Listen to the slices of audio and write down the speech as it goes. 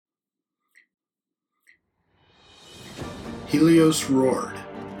Helios Roared,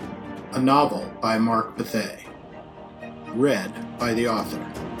 a novel by Mark Bethea, read by the author.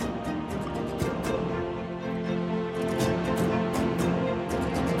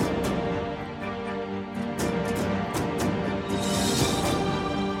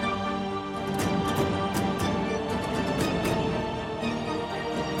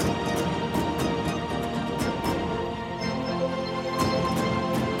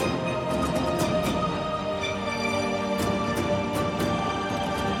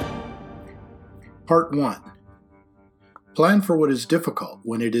 Part 1. Plan for what is difficult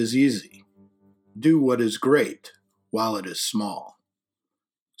when it is easy. Do what is great while it is small.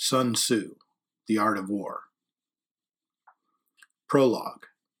 Sun Tzu, The Art of War. Prologue.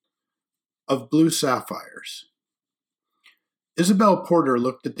 Of Blue Sapphires. Isabel Porter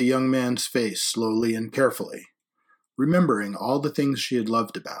looked at the young man's face slowly and carefully, remembering all the things she had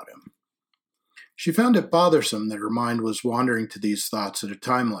loved about him. She found it bothersome that her mind was wandering to these thoughts at a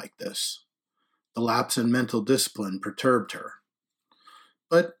time like this. The lapse in mental discipline perturbed her.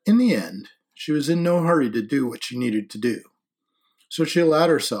 But in the end, she was in no hurry to do what she needed to do, so she allowed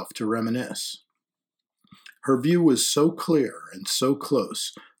herself to reminisce. Her view was so clear and so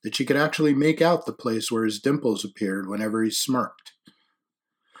close that she could actually make out the place where his dimples appeared whenever he smirked.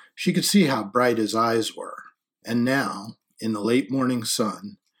 She could see how bright his eyes were, and now, in the late morning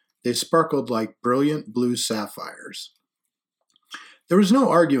sun, they sparkled like brilliant blue sapphires. There was no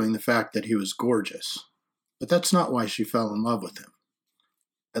arguing the fact that he was gorgeous, but that's not why she fell in love with him.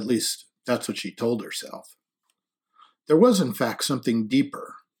 At least, that's what she told herself. There was, in fact, something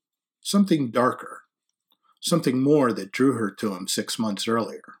deeper, something darker, something more that drew her to him 6 months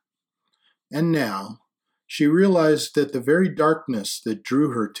earlier. And now, she realized that the very darkness that drew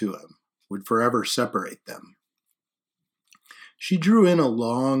her to him would forever separate them. She drew in a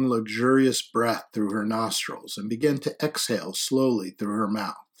long, luxurious breath through her nostrils and began to exhale slowly through her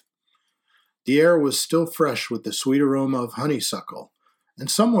mouth. The air was still fresh with the sweet aroma of honeysuckle, and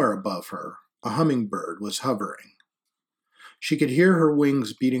somewhere above her, a hummingbird was hovering. She could hear her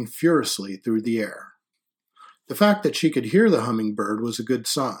wings beating furiously through the air. The fact that she could hear the hummingbird was a good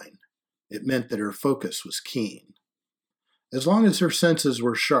sign. It meant that her focus was keen. As long as her senses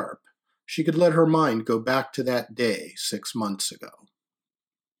were sharp, she could let her mind go back to that day 6 months ago.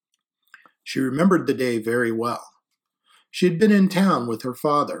 She remembered the day very well. She had been in town with her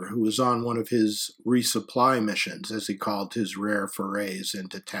father, who was on one of his resupply missions, as he called his rare forays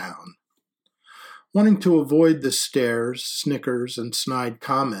into town. Wanting to avoid the stares, snickers, and snide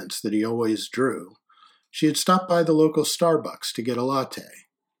comments that he always drew, she had stopped by the local Starbucks to get a latte.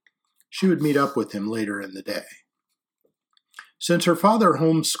 She would meet up with him later in the day. Since her father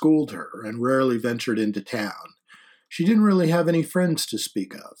homeschooled her and rarely ventured into town, she didn't really have any friends to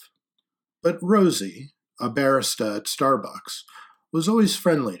speak of. But Rosie, a barista at Starbucks, was always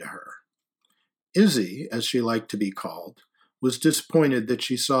friendly to her. Izzy, as she liked to be called, was disappointed that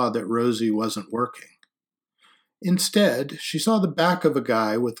she saw that Rosie wasn't working. Instead, she saw the back of a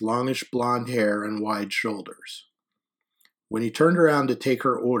guy with longish blonde hair and wide shoulders. When he turned around to take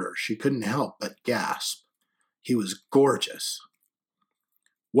her order, she couldn't help but gasp. He was gorgeous.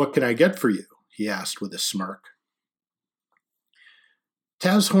 "What can I get for you?" he asked with a smirk.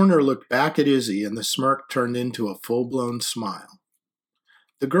 Taz Horner looked back at Izzy, and the smirk turned into a full-blown smile.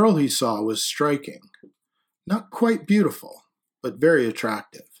 The girl he saw was striking. Not quite beautiful, but very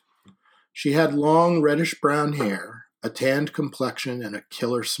attractive. She had long reddish-brown hair, a tanned complexion, and a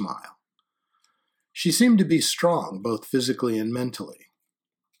killer smile. She seemed to be strong, both physically and mentally.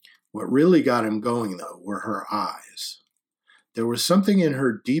 What really got him going, though, were her eyes. There was something in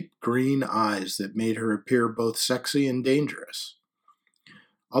her deep green eyes that made her appear both sexy and dangerous.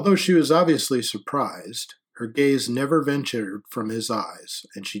 Although she was obviously surprised, her gaze never ventured from his eyes,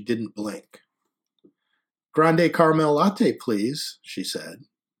 and she didn't blink. "Grande caramel latte, please," she said.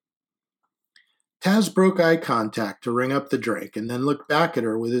 Taz broke eye contact to ring up the drink and then looked back at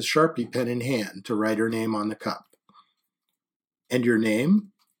her with his Sharpie pen in hand to write her name on the cup. "And your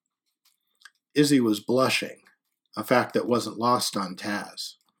name?" Izzy was blushing, a fact that wasn't lost on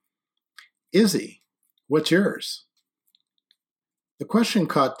Taz. "Izzy, what's yours?" The question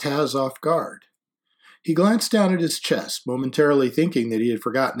caught Taz off guard. He glanced down at his chest, momentarily thinking that he had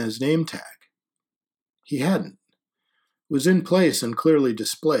forgotten his name tag. He hadn't. It was in place and clearly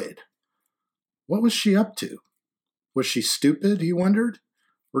displayed. What was she up to? Was she stupid, he wondered,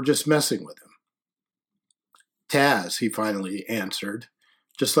 or just messing with him? "Taz," he finally answered.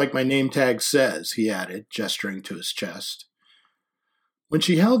 "Just like my name tag says," he added, gesturing to his chest. When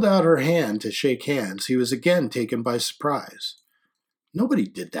she held out her hand to shake hands, he was again taken by surprise. Nobody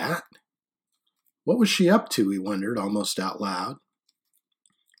did that. What was she up to, he wondered almost out loud.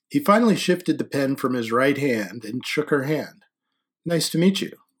 He finally shifted the pen from his right hand and shook her hand. "Nice to meet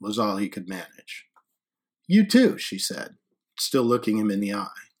you," was all he could manage. "You too," she said, still looking him in the eye.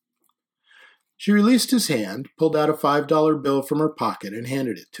 She released his hand, pulled out a $5 bill from her pocket, and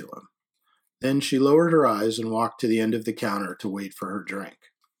handed it to him. Then she lowered her eyes and walked to the end of the counter to wait for her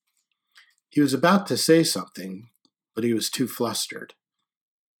drink. He was about to say something, but he was too flustered.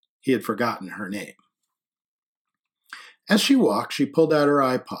 He had forgotten her name. As she walked, she pulled out her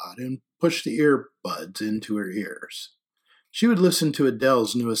iPod and pushed the earbuds into her ears. She would listen to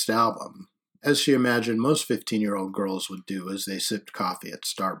Adele's newest album, as she imagined most 15-year-old girls would do as they sipped coffee at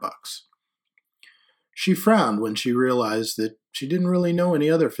Starbucks. She frowned when she realized that she didn't really know any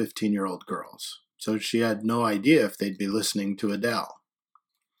other 15-year-old girls, so she had no idea if they'd be listening to Adele.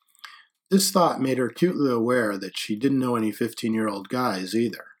 This thought made her acutely aware that she didn't know any 15-year-old guys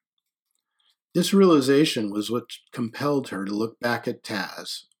either. This realization was what compelled her to look back at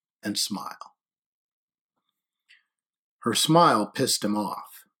Taz and smile. Her smile pissed him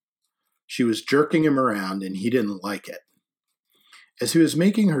off. She was jerking him around, and he didn't like it. As he was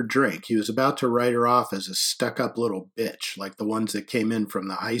making her drink, he was about to write her off as a stuck-up little bitch, like the ones that came in from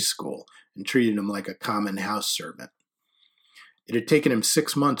the high school and treated him like a common house servant. It had taken him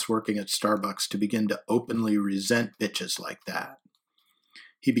 6 months working at Starbucks to begin to openly resent bitches like that.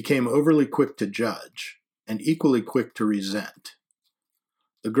 He became overly quick to judge, and equally quick to resent.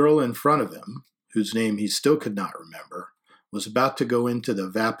 The girl in front of him, whose name he still could not remember, was about to go into the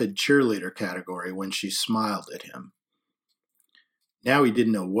vapid cheerleader category when she smiled at him. Now he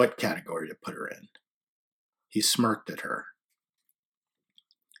didn't know what category to put her in. He smirked at her.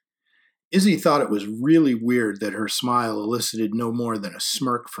 Izzy thought it was really weird that her smile elicited no more than a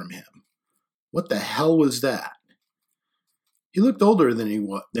smirk from him. What the hell was that? He looked older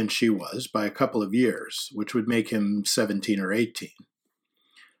than she was by a couple of years, which would make him 17 or 18.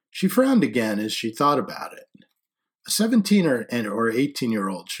 She frowned again as she thought about it. A 17 or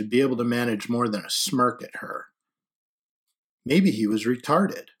 18-year-old should be able to manage more than a smirk at her. Maybe he was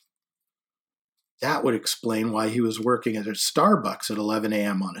retarded. That would explain why he was working at a Starbucks at 11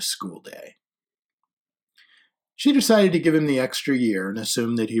 a.m. on a school day. She decided to give him the extra year and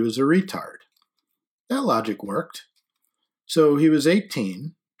assume that he was a retard. That logic worked. So he was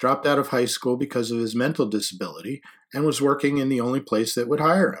 18, dropped out of high school because of his mental disability, and was working in the only place that would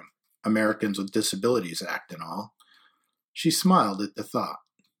hire him, Americans with Disabilities Act and all. She smiled at the thought.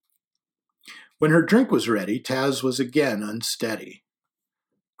 When her drink was ready, Taz was again unsteady.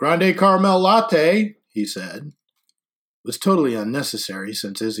 "Grande caramel latte," he said. It was totally unnecessary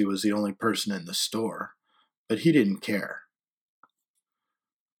since Izzy was the only person in the store, but he didn't care.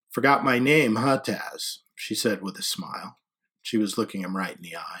 "Forgot my name, huh, Taz?" she said with a smile. She was looking him right in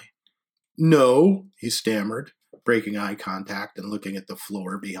the eye. "No," he stammered, breaking eye contact and looking at the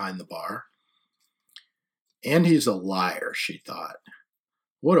floor behind the bar. And he's a liar, she thought.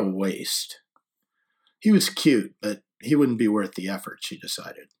 What a waste. He was cute, but he wouldn't be worth the effort, she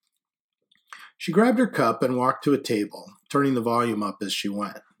decided. She grabbed her cup and walked to a table, turning the volume up as she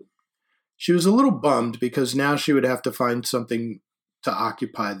went. She was a little bummed because now she would have to find something to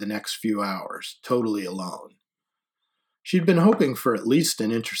occupy the next few hours, totally alone. She'd been hoping for at least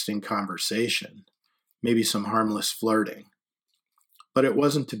an interesting conversation, maybe some harmless flirting. But it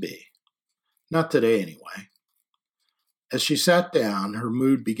wasn't to be. Not today, anyway. As she sat down, her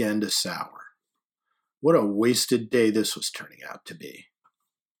mood began to sour. What a wasted day this was turning out to be.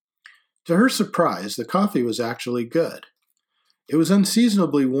 To her surprise, the coffee was actually good. It was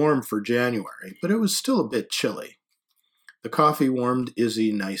unseasonably warm for January, but it was still a bit chilly. The coffee warmed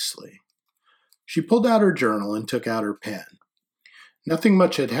Izzy nicely. She pulled out her journal and took out her pen. Nothing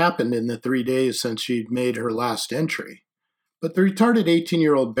much had happened in the 3 days since she'd made her last entry, but the retarded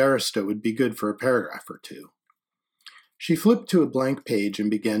 18-year-old barista would be good for a paragraph or two. She flipped to a blank page and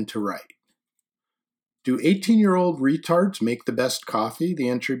began to write. "Do 18-year-old retards make the best coffee?" the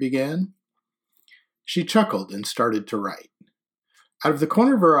entry began. She chuckled and started to write. Out of the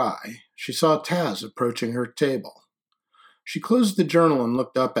corner of her eye, she saw Taz approaching her table. She closed the journal and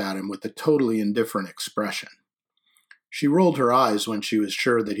looked up at him with a totally indifferent expression. She rolled her eyes when she was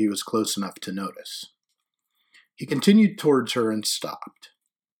sure that he was close enough to notice. He continued towards her and stopped.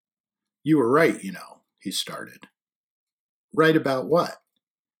 "You were right, you know," he started. "Right about what?"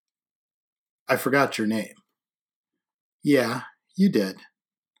 "I forgot your name." "Yeah, you did."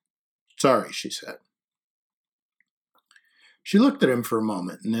 "Sorry," she said. She looked at him for a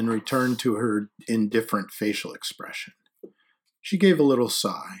moment and then returned to her indifferent facial expression. She gave a little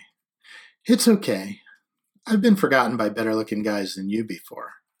sigh. "It's okay. I've been forgotten by better-looking guys than you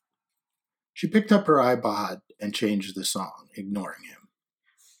before." She picked up her iPod and changed the song, ignoring him.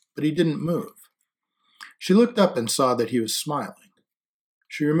 But he didn't move. She looked up and saw that he was smiling.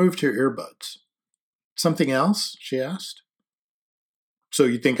 She removed her earbuds. Something else? She asked. So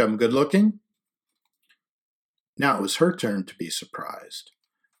you think I'm good looking? Now it was her turn to be surprised.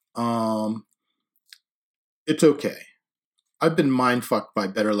 It's okay. I've been mind-fucked by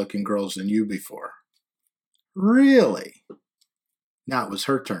better-looking girls than you before. Really? Now it was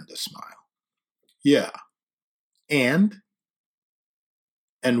her turn to smile. Yeah. And?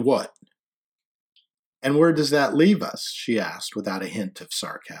 And what? And where does that leave us? She asked without a hint of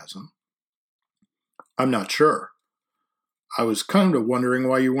sarcasm. I'm not sure. I was kind of wondering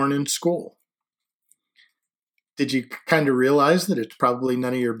why you weren't in school. Did you kind of realize that it's probably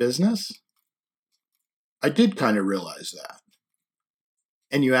none of your business? I did kind of realize that.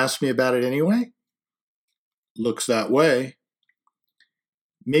 And you asked me about it anyway? Looks that way.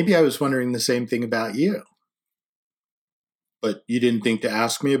 Maybe I was wondering the same thing about you. But you didn't think to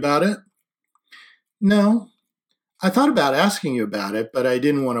ask me about it? No. I thought about asking you about it, but I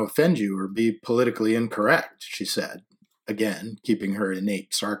didn't want to offend you or be politically incorrect, she said, again, keeping her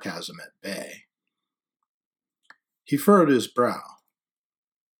innate sarcasm at bay. He furrowed his brow.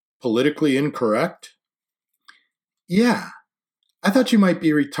 Politically incorrect? Yeah. I thought you might be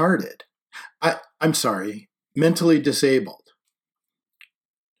retarded. I'm sorry, mentally disabled.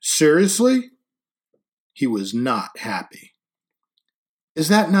 Seriously? He was not happy. Is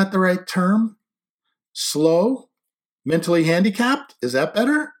that not the right term? Slow? Mentally handicapped? Is that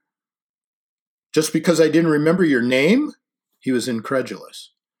better? Just because I didn't remember your name? He was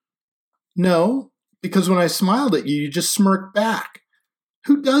incredulous. No, because when I smiled at you, you just smirked back.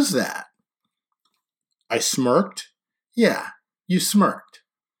 Who does that? I smirked? Yeah, you smirked.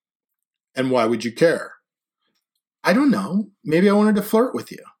 And why would you care? I don't know. Maybe I wanted to flirt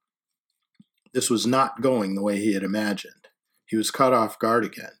with you. This was not going the way he had imagined. He was caught off guard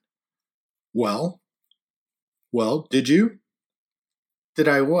again. Well, did you? Did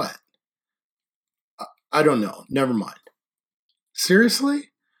I what? I don't know. Never mind.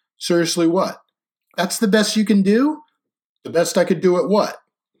 Seriously? Seriously what? That's the best you can do? The best I could do at what?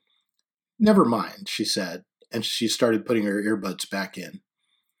 Never mind, she said, and she started putting her earbuds back in.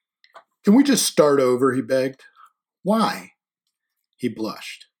 Can we just start over, he begged. Why? He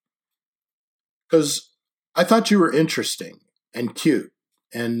blushed. Because I thought you were interesting and cute,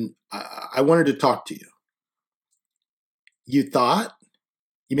 and I wanted to talk to you. You thought?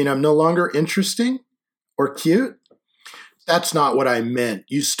 You mean I'm no longer interesting or cute? That's not what I meant.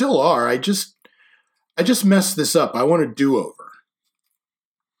 You still are. I just messed this up. I want a do-over.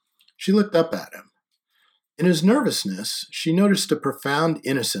 She looked up at him. In his nervousness, she noticed a profound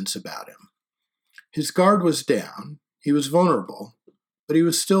innocence about him. His guard was down. He was vulnerable, but he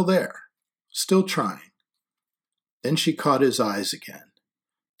was still there, still trying. Then she caught his eyes again.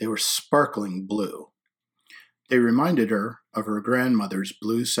 They were sparkling blue. They reminded her of her grandmother's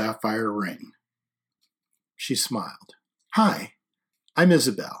blue sapphire ring. She smiled. Hi, I'm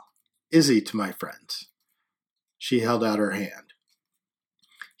Isabel. Izzy to my friends. She held out her hand.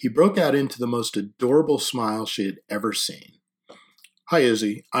 He broke out into the most adorable smile she had ever seen. Hi,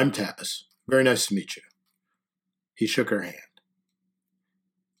 Izzy. I'm Taz. Very nice to meet you. He shook her hand.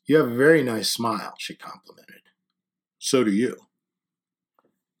 You have a very nice smile, she complimented. So do you.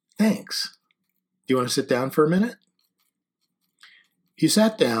 Thanks. Do you want to sit down for a minute? He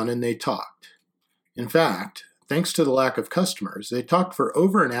sat down and they talked. In fact, thanks to the lack of customers, they talked for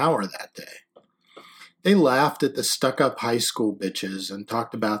over an hour that day. They laughed at the stuck-up high school bitches and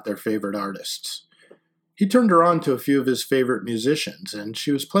talked about their favorite artists. He turned her on to a few of his favorite musicians, and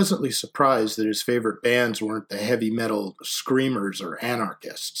she was pleasantly surprised that his favorite bands weren't the heavy metal screamers or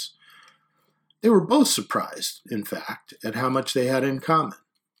anarchists. They were both surprised, in fact, at how much they had in common.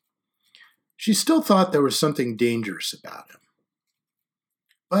 She still thought there was something dangerous about him.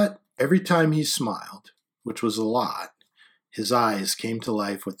 But every time he smiled, which was a lot, his eyes came to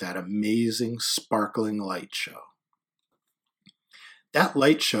life with that amazing, sparkling light show. That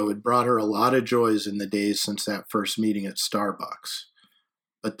light show had brought her a lot of joys in the days since that first meeting at Starbucks.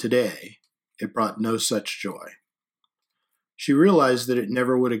 But today, it brought no such joy. She realized that it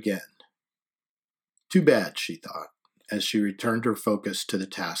never would again. Too bad, she thought, as she returned her focus to the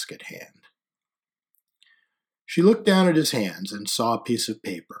task at hand. She looked down at his hands and saw a piece of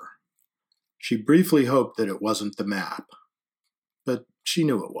paper. She briefly hoped that it wasn't the map, but she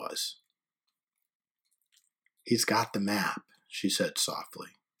knew it was. He's got the map, she said softly.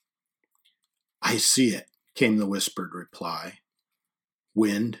 I see it, came the whispered reply.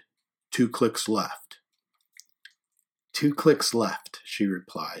 Wind, 2 clicks left. 2 clicks left, she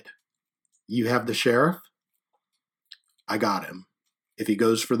replied. You have the sheriff? I got him. If he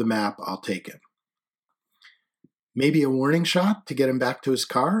goes for the map, I'll take him. Maybe a warning shot to get him back to his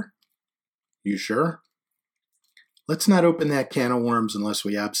car? You sure? Let's not open that can of worms unless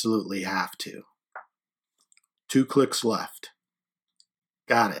we absolutely have to. 2 clicks left.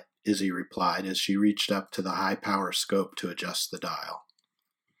 Got it, Izzy replied as she reached up to the high-power scope to adjust the dial.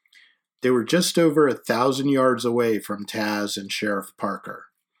 They were just over 1,000 yards away from Taz and Sheriff Parker.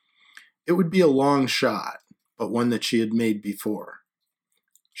 It would be a long shot, but one that she had made before.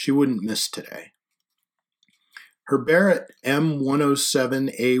 She wouldn't miss today. Her Barrett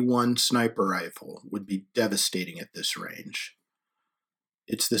M107A1 sniper rifle would be devastating at this range.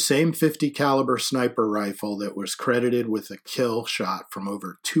 It's the same .50 caliber sniper rifle that was credited with a kill shot from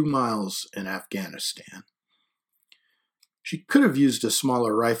over 2 miles in Afghanistan. She could have used a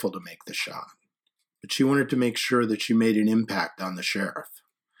smaller rifle to make the shot, but she wanted to make sure that she made an impact on the sheriff.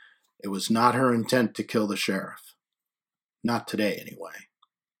 It was not her intent to kill the sheriff. Not today, anyway.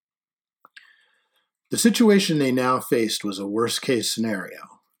 The situation they now faced was a worst-case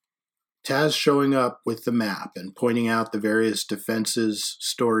scenario. Taz showing up with the map and pointing out the various defenses,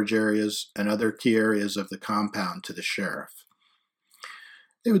 storage areas, and other key areas of the compound to the sheriff.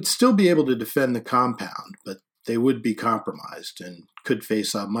 They would still be able to defend the compound, but they would be compromised and could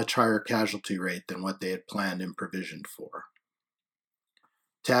face a much higher casualty rate than what they had planned and provisioned for.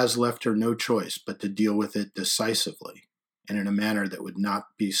 Taz left her no choice but to deal with it decisively and in a manner that would not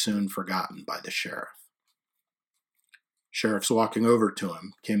be soon forgotten by the sheriff. Sheriff's walking over to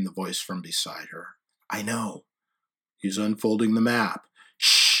him, came the voice from beside her. I know. He's unfolding the map.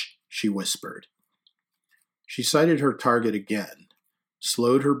 Shh, she whispered. She sighted her target again,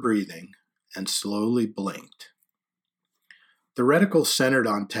 slowed her breathing, and slowly blinked. The reticle centered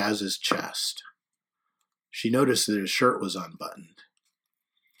on Taz's chest. She noticed that his shirt was unbuttoned.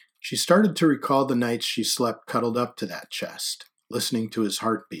 She started to recall the nights she slept cuddled up to that chest, listening to his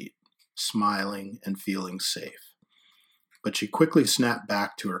heartbeat, smiling and feeling safe. But she quickly snapped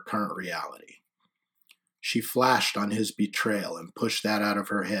back to her current reality. She flashed on his betrayal and pushed that out of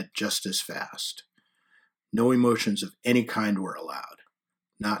her head just as fast. No emotions of any kind were allowed.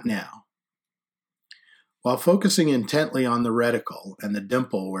 Not now. While focusing intently on the reticle and the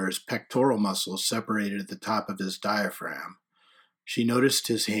dimple where his pectoral muscles separated at the top of his diaphragm, she noticed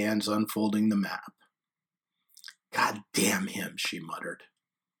his hands unfolding the map. God damn him, she muttered.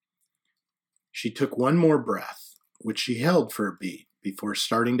 She took one more breath, which she held for a beat before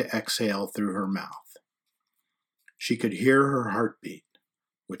starting to exhale through her mouth. She could hear her heartbeat,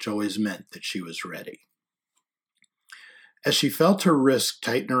 which always meant that she was ready. As she felt her wrist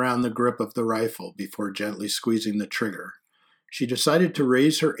tighten around the grip of the rifle before gently squeezing the trigger, she decided to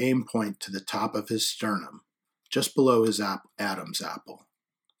raise her aim point to the top of his sternum, just below his Adam's apple.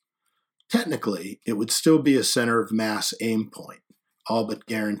 Technically, it would still be a center of mass aim point, all but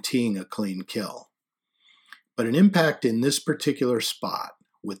guaranteeing a clean kill. But an impact in this particular spot,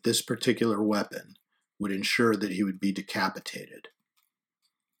 with this particular weapon, would ensure that he would be decapitated.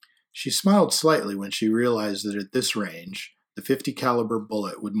 She smiled slightly when she realized that at this range, the .50 caliber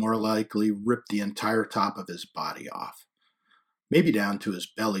bullet would more likely rip the entire top of his body off, maybe down to his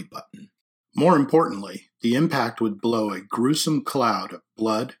belly button. More importantly, the impact would blow a gruesome cloud of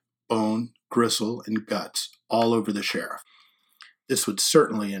blood, bone, gristle, and guts all over the sheriff. This would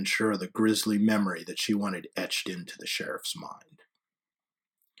certainly ensure the grisly memory that she wanted etched into the sheriff's mind.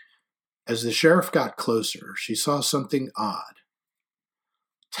 As the sheriff got closer, she saw something odd.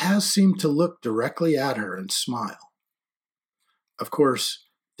 Taz seemed to look directly at her and smile. Of course,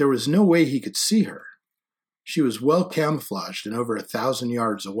 there was no way he could see her. She was well camouflaged and over 1,000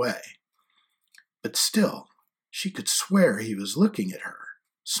 yards away. But still, she could swear he was looking at her,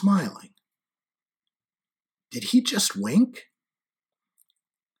 smiling. Did he just wink?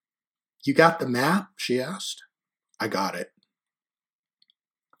 You got the map? She asked. I got it.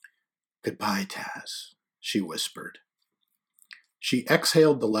 Goodbye, Taz, she whispered. She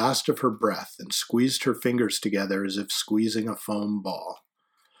exhaled the last of her breath and squeezed her fingers together as if squeezing a foam ball.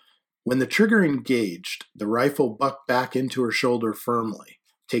 When the trigger engaged, the rifle bucked back into her shoulder firmly,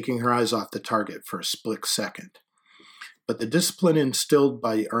 taking her eyes off the target for a split second. But the discipline instilled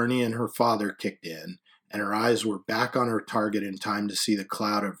by Ernie and her father kicked in, and her eyes were back on her target in time to see the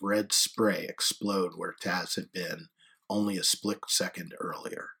cloud of red spray explode where Taz had been only a split second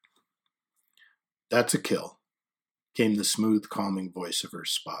earlier. That's a kill, came the smooth, calming voice of her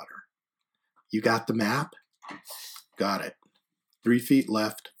spotter. You got the map? Got it. 3 feet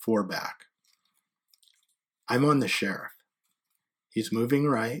left, 4 back. I'm on the sheriff. He's moving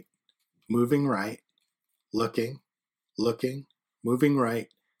right, looking, moving right,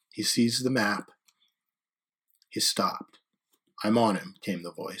 He seized the map. He stopped. "I'm on him," came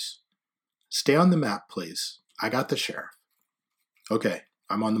the voice. "Stay on the map, please. I got the sheriff." "Okay,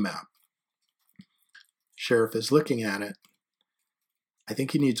 I'm on the map." Sheriff is looking at it. "I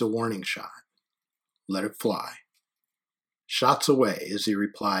think he needs a warning shot." "Let it fly." "Shots away," Izzy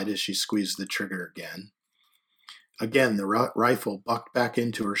replied as she squeezed the trigger again. Again, the rifle bucked back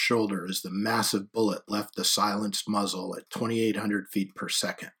into her shoulder as the massive bullet left the silenced muzzle at 2,800 feet per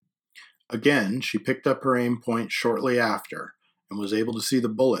second. Again, she picked up her aim point shortly after and was able to see the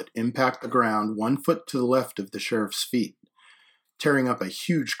bullet impact the ground 1 foot to the left of the sheriff's feet, tearing up a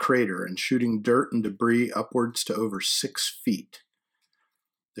huge crater and shooting dirt and debris upwards to over 6 feet.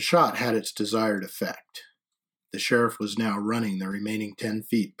 The shot had its desired effect. The sheriff was now running the remaining 10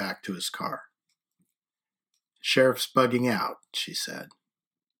 feet back to his car. "Sheriff's bugging out," she said.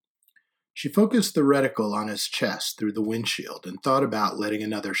 She focused the reticle on his chest through the windshield and thought about letting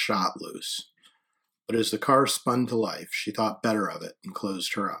another shot loose. But as the car spun to life, she thought better of it and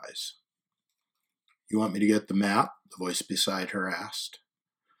closed her eyes. "You want me to get the map?" the voice beside her asked.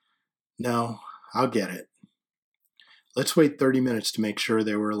 "No, I'll get it. Let's wait 30 minutes to make sure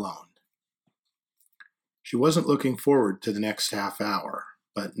they were alone." She wasn't looking forward to the next half hour,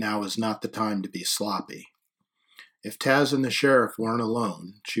 but now was not the time to be sloppy. If Taz and the sheriff weren't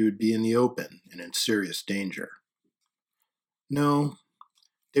alone, she would be in the open and in serious danger. No,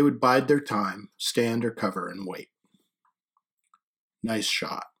 they would bide their time, stay under cover, and wait. "Nice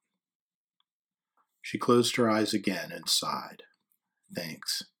shot." She closed her eyes again and sighed.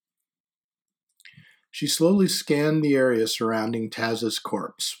 "Thanks." She slowly scanned the area surrounding Taz's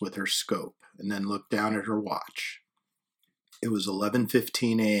corpse with her scope and then looked down at her watch. It was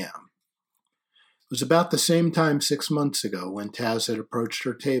 11:15 a.m. It was about the same time 6 months ago when Taz had approached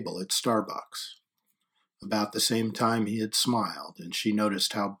her table at Starbucks. About the same time he had smiled, and she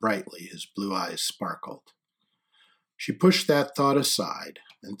noticed how brightly his blue eyes sparkled. She pushed that thought aside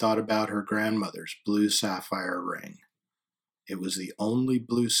and thought about her grandmother's blue sapphire ring. It was the only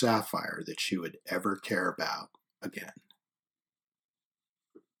blue sapphire that she would ever care about again.